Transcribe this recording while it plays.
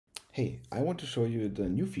Hey, I want to show you the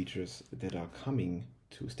new features that are coming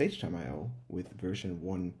to Stagetimer with version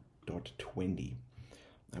 1.20.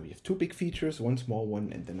 Now we have two big features, one small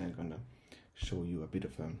one, and then I'm gonna show you a bit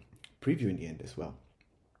of a preview in the end as well.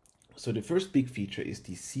 So the first big feature is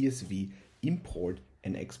the CSV import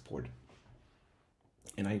and export.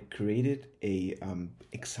 And I created a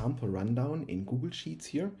example rundown in Google Sheets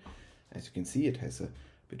here. As you can see, it has a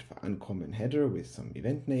bit of an uncommon header with some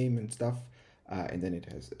event name and stuff. And then it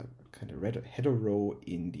has a kind of header row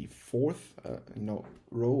in the fourth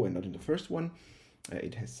row and not in the first one.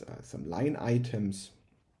 It has some line items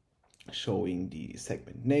showing the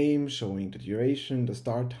segment name, showing the duration, the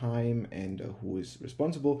start time, and who is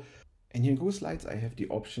responsible. And here in Google Slides, I have the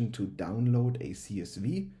option to download a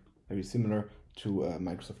CSV, very similar to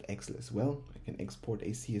Microsoft Excel as well. I can export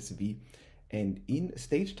a CSV, and in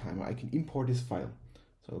Stagetimer, I can import this file.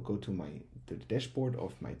 So I'll go to the dashboard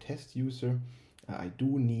of my test user. I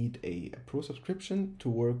do need a pro subscription to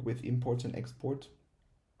work with imports and exports.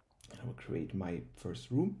 I will create my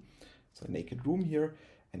first room, so a naked room here.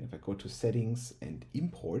 And if I go to settings and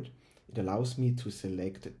import, it allows me to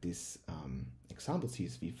select this example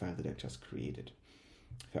CSV file that I just created.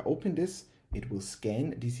 If I open this, it will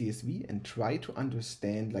scan the CSV and try to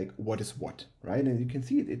understand like what is what, right? And you can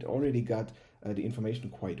see it already got the information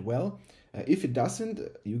quite well. If it doesn't,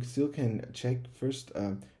 you still can check first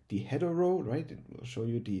the header row, right? It will show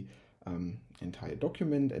you the entire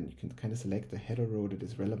document, and you can kind of select the header row that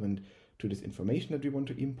is relevant to this information that we want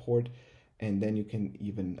to import. And then you can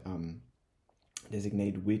even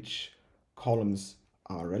designate which columns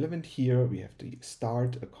are relevant here. We have the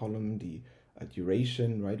start column, the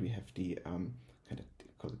duration, right? We have the kind of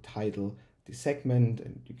called the title, the segment,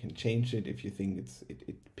 and you can change it if you think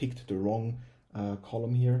it picked the wrong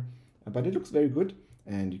column here. But it looks very good,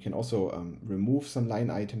 and you can also remove some line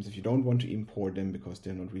items if you don't want to import them because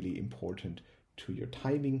they're not really important to your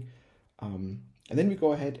timing. And then we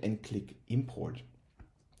go ahead and click import.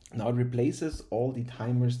 Now it replaces all the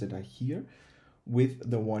timers that are here with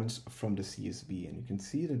the ones from the CSV, and you can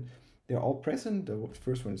see that they're all present. The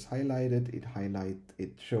first one is highlighted.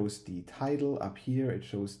 It shows the title up here. It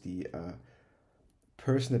shows the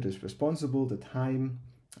person that is responsible, the time.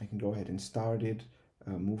 I can go ahead and start it,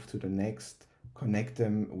 move to the next, connect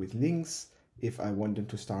them with links if I want them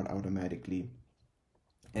to start automatically,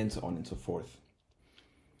 and so on and so forth.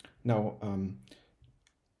 Now,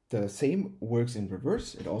 the same works in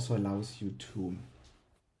reverse. It also allows you to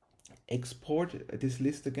export this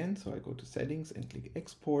list again. So I go to settings and click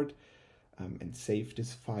export and save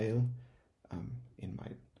this file in my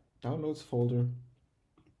downloads folder.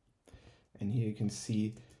 And here you can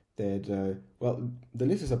see that, well, the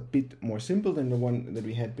list is a bit more simple than the one that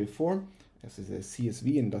we had before. This is a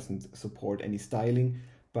CSV and doesn't support any styling,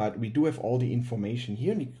 but we do have all the information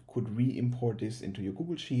here, and you could re-import this into your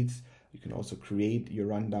Google Sheets. You can also create your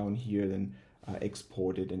rundown here, then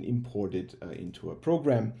export it and import it into a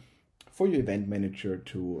program for your event manager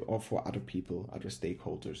or for other people, other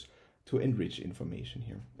stakeholders to enrich information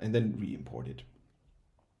here, and then re-import it.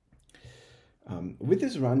 With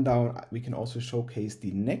this rundown, we can also showcase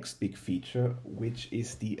the next big feature, which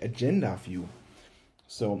is the agenda view.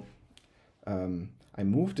 So I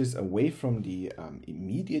moved this away from the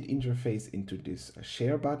immediate interface into this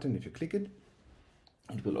share button. If you click it,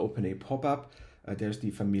 it will open a pop-up. There's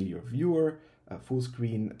the familiar viewer, full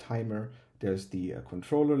screen timer. There's the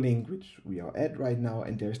controller link, which we are at right now,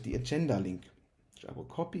 and there's the agenda link, which I will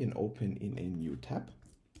copy and open in a new tab.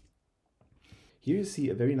 Here you see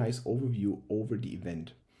a very nice overview over the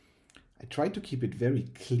event. I tried to keep it very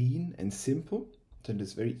clean and simple, so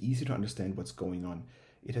it's very easy to understand what's going on.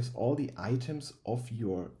 It has all the items of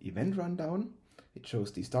your event rundown. It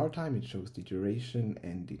shows the start time, it shows the duration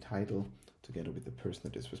and the title together with the person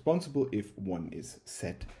that is responsible if one is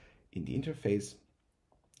set in the interface.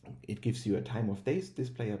 It gives you a time of days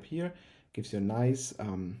display up here, gives you a nice,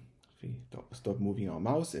 if we stop moving our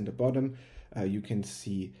mouse in the bottom, you can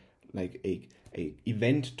see like a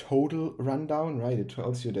event total rundown, right? It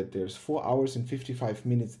tells you that there's 4 hours and 55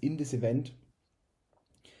 minutes in this event.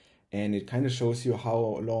 And it kind of shows you how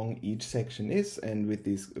long each section is, and with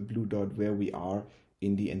this blue dot where we are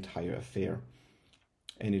in the entire affair.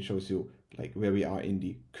 And it shows you like where we are in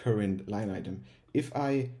the current line item. If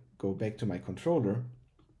I go back to my controller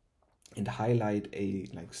and highlight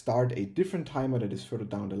start a different timer that is further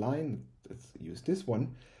down the line, let's use this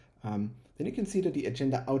one, then you can see that the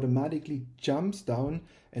agenda automatically jumps down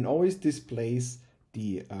and always displays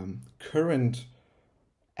the current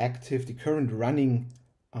running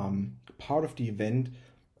part of the event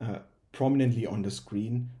prominently on the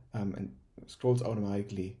screen, and scrolls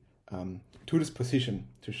automatically to this position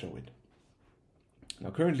to show it. Now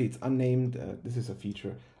currently it's unnamed. This is a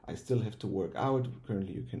feature I still have to work out.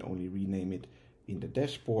 Currently you can only rename it in the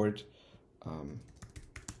dashboard.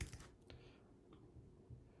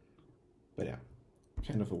 But yeah,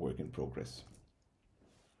 kind of a work in progress.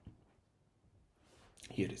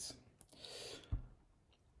 Here it is.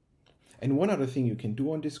 And one other thing you can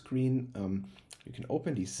do on this screen, you can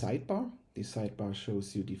open the sidebar. The sidebar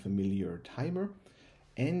shows you the familiar timer,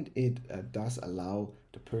 and it does allow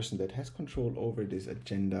the person that has control over this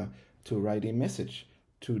agenda to write a message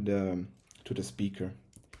to the speaker,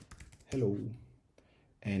 hello,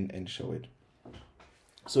 and show it.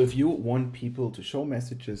 So if you want people to show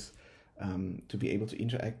messages, to be able to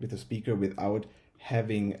interact with the speaker without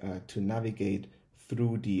having to navigate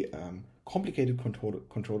through the complicated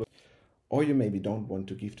controller, or you maybe don't want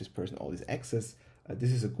to give this person all this access,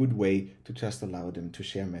 this is a good way to just allow them to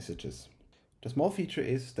share messages. The small feature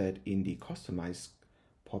is that in the customize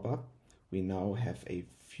pop-up, we now have a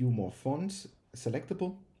few more fonts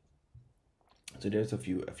selectable. So there's a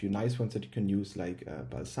few nice ones that you can use, like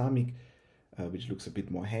Balsamic, which looks a bit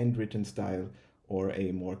more handwritten style, or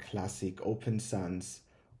a more classic Open Sans,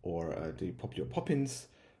 or the popular Poppins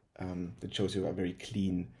that shows you a very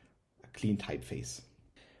clean typeface.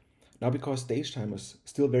 Now, because Stagetimer is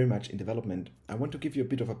still very much in development, I want to give you a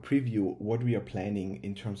bit of a preview what we are planning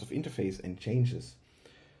in terms of interface and changes.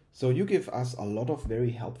 So you give us a lot of very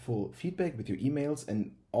helpful feedback with your emails,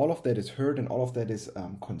 and all of that is heard and all of that is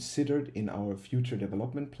considered in our future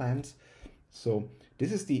development plans. So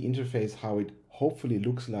this is the interface, how it hopefully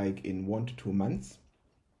looks like in 1 to 2 months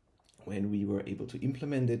when we were able to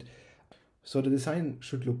implement it. So the design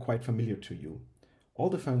should look quite familiar to you. All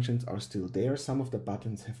the functions are still there. Some of the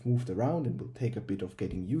buttons have moved around and will take a bit of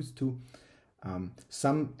getting used to.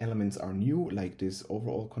 Some elements are new, like this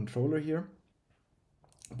overall controller here.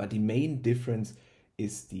 But the main difference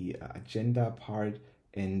is the agenda part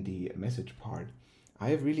and the message part. I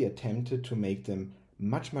have really attempted to make them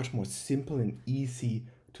much more simple and easy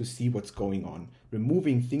to see what's going on,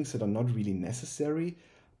 removing things that are not really necessary,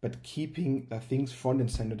 but keeping things front and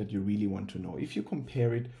center that you really want to know. If you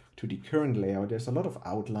compare it to the current layout, there's a lot of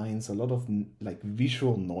outlines, a lot of like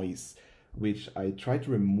visual noise, which I try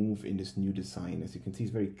to remove in this new design. As you can see,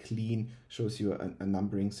 it's very clean, shows you a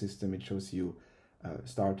numbering system, it shows you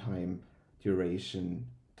start time, duration,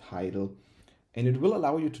 title, and it will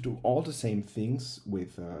allow you to do all the same things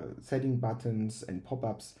with setting buttons and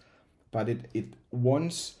pop-ups, but it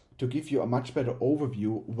wants to give you a much better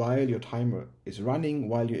overview while your timer is running,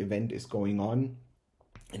 while your event is going on,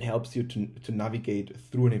 and helps you to navigate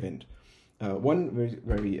through an event. One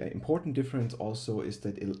very important difference also is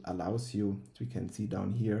that it allows you, as we can see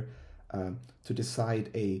down here, to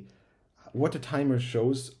decide what the timer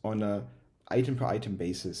shows on a item per item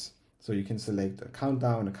basis. So you can select a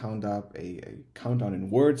countdown, a count up, a countdown in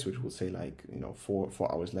words, which will say like 4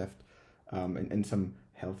 hours left, and some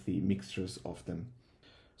healthy mixtures of them.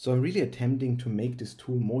 So I'm really attempting to make this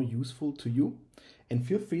tool more useful to you, and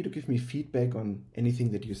feel free to give me feedback on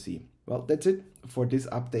anything that you see. Well, that's it for this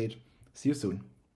update. See you soon.